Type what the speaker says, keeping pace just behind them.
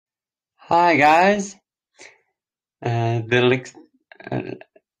Hi guys, the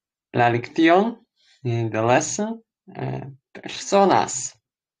la lección, the lesson, personas.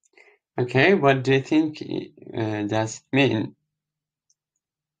 Okay, what do you think does it mean?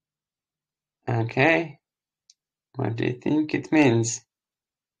 Okay, what do you think it means?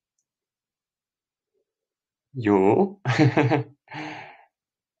 Yo.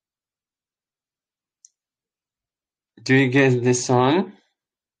 Do you get the song?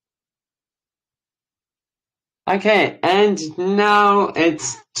 Okay, and now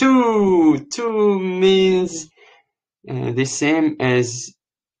it's two. Two means the same as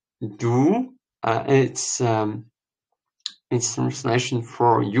do. It's translation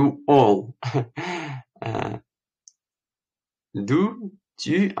for you all. Do,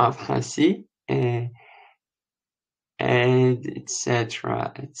 tu en français, and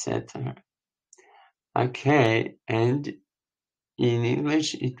etc. etc. Okay, and in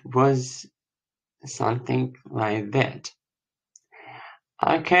English it was something like that.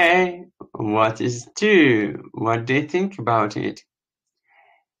 Okay, what is do? What do you think about it?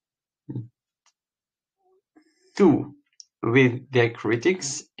 Do with the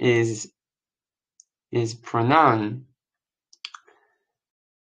critics is pronoun.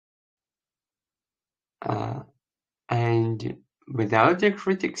 And without the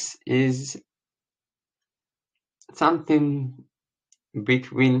critics is something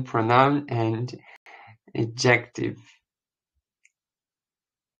between pronoun and adjective.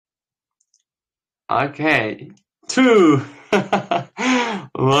 Okay, two.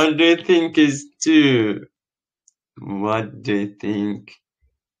 What do you think is two? What do you think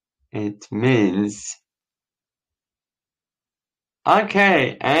it means?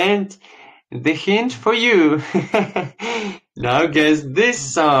 Okay, and the hint for you. Now guess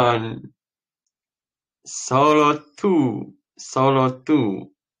this song. Solo tu. Solo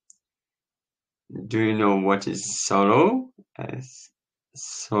tu. Do you know what is solo? As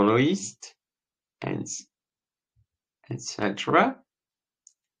soloist and etc.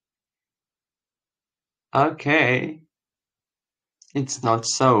 Okay, it's not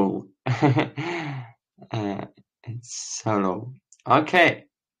soul. It's solo. Okay,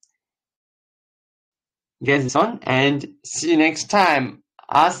 get this on and see you next time.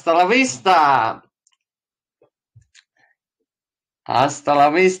 Hasta la vista. Hasta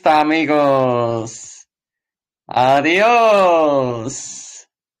la vista, amigos. Adiós.